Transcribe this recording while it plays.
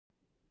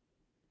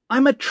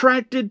I'm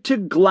attracted to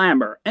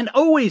glamour and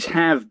always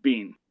have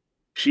been.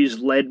 She's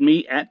led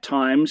me at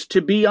times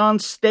to be on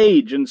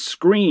stage and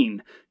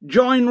screen,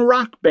 join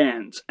rock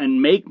bands,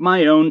 and make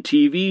my own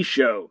TV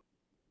show.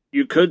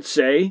 You could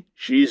say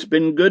she's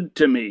been good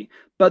to me,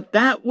 but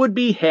that would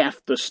be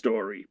half the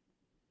story.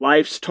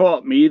 Life's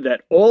taught me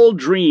that all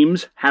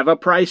dreams have a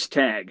price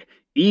tag,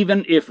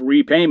 even if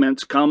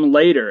repayments come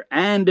later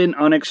and in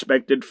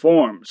unexpected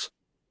forms.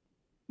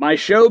 My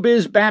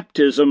showbiz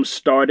baptism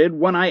started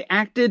when I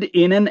acted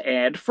in an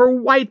ad for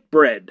white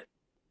bread.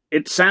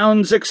 It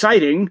sounds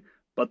exciting,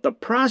 but the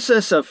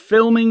process of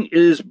filming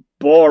is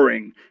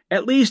boring.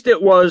 At least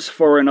it was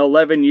for an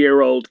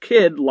 11-year-old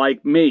kid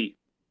like me.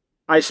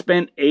 I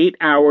spent 8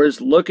 hours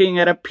looking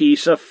at a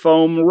piece of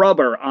foam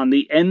rubber on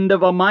the end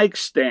of a mic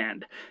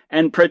stand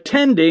and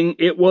pretending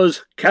it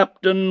was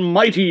Captain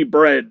Mighty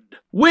Bread,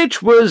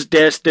 which was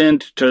destined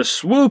to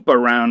swoop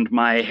around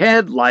my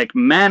head like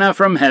manna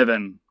from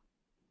heaven.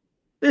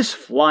 This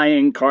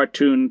flying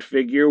cartooned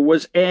figure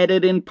was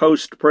added in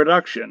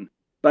post-production,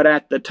 but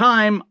at the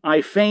time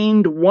I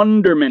feigned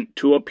wonderment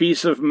to a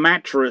piece of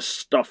mattress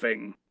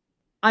stuffing.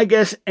 I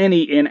guess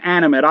any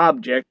inanimate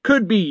object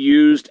could be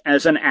used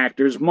as an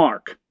actor's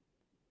mark.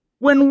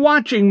 When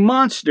watching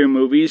monster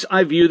movies,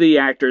 I view the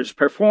actor's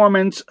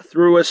performance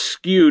through a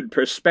skewed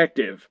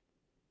perspective.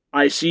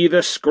 I see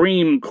the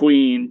Scream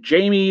Queen,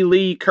 Jamie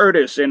Lee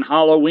Curtis in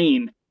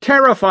Halloween,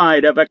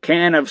 terrified of a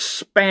can of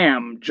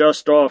Spam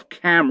just off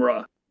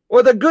camera,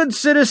 or the good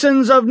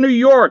citizens of New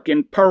York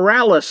in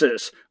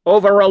paralysis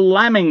over a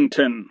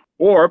Lamington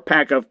or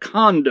pack of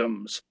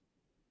condoms.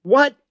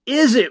 What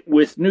is it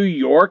with New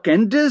York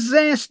and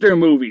disaster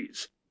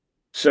movies?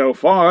 So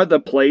far, the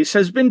place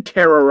has been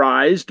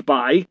terrorized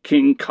by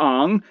King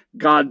Kong,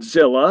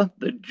 Godzilla,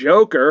 the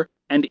Joker,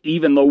 and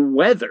even the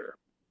weather.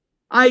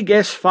 I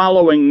guess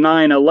following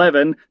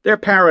 9/11, their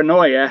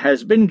paranoia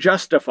has been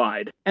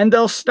justified, and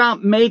they'll stop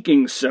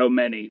making so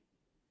many.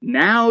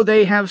 Now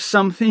they have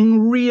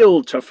something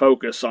real to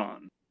focus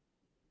on.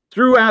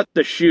 Throughout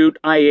the shoot,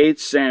 I ate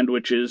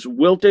sandwiches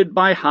wilted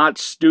by hot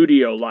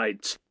studio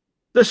lights.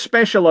 The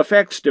special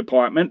effects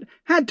department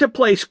had to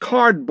place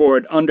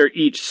cardboard under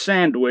each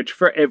sandwich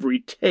for every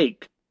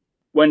take.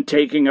 When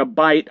taking a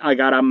bite, I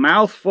got a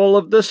mouthful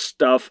of the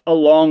stuff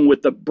along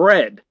with the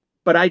bread,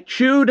 but I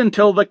chewed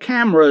until the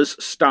cameras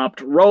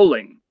stopped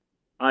rolling.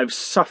 I've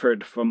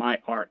suffered for my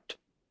art.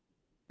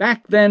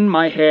 Back then,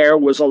 my hair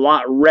was a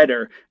lot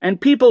redder,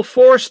 and people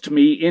forced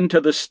me into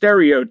the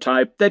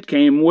stereotype that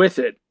came with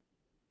it.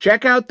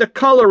 Check out the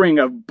coloring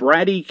of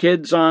bratty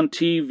kids on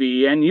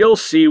TV, and you'll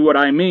see what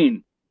I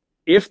mean.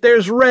 If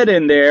there's red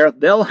in there,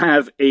 they'll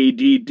have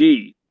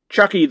ADD.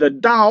 Chucky the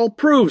doll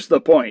proves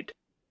the point.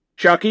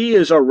 Chucky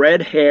is a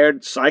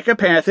red-haired,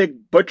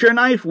 psychopathic,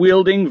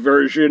 butcher-knife-wielding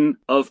version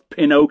of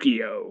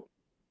Pinocchio.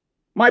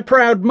 My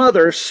proud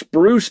mother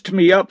spruced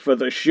me up for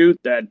the shoot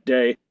that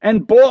day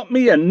and bought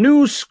me a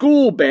new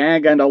school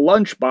bag and a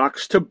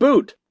lunchbox to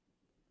boot.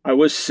 I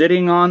was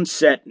sitting on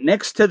set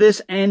next to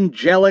this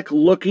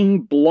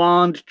angelic-looking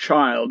blonde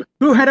child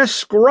who had a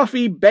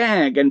scruffy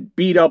bag and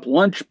beat-up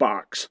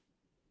lunchbox.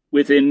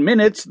 Within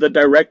minutes, the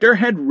director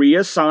had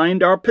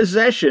reassigned our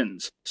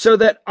possessions so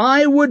that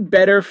I would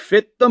better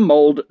fit the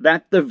mold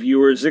that the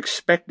viewers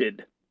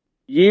expected.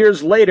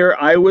 Years later,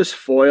 I was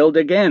foiled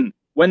again,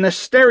 when the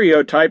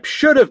stereotype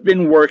should have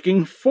been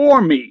working for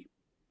me.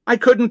 I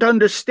couldn't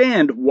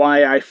understand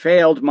why I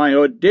failed my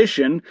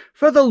audition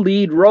for the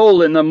lead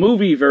role in the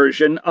movie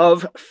version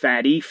of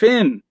Fatty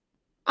Finn.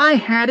 I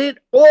had it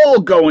all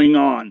going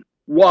on,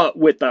 what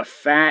with the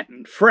fat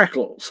and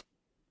freckles.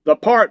 The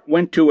part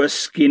went to a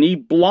skinny,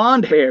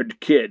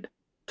 blonde-haired kid.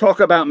 Talk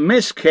about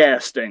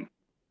miscasting.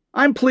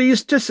 I'm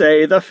pleased to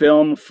say the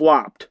film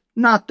flopped,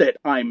 not that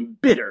I'm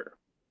bitter.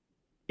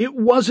 It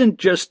wasn't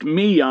just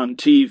me on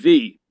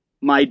TV.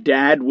 My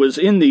dad was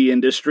in the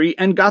industry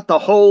and got the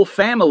whole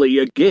family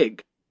a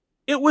gig.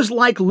 It was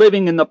like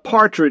living in the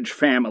Partridge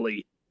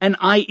Family, and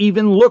I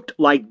even looked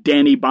like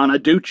Danny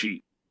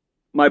Bonaducci.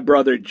 My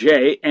brother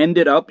Jay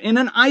ended up in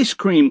an ice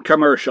cream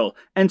commercial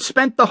and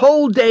spent the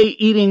whole day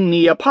eating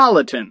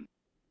Neapolitan.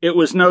 It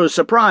was no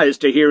surprise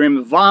to hear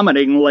him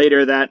vomiting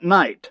later that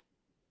night.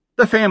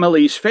 The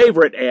family's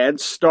favorite ad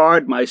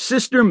starred my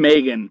sister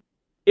Megan.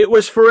 It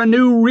was for a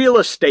new real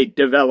estate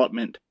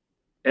development.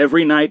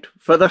 Every night,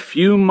 for the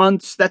few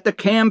months that the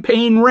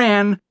campaign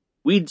ran,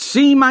 we'd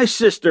see my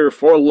sister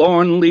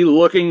forlornly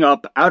looking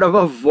up out of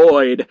a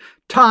void,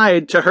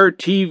 tied to her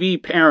TV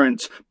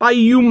parents by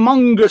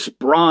humongous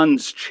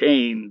bronze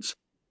chains.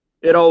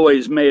 It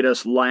always made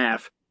us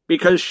laugh,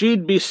 because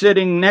she'd be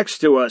sitting next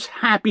to us,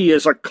 happy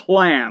as a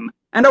clam,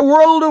 and a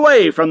world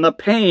away from the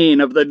pain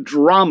of the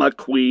drama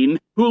queen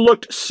who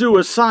looked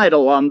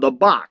suicidal on the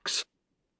box.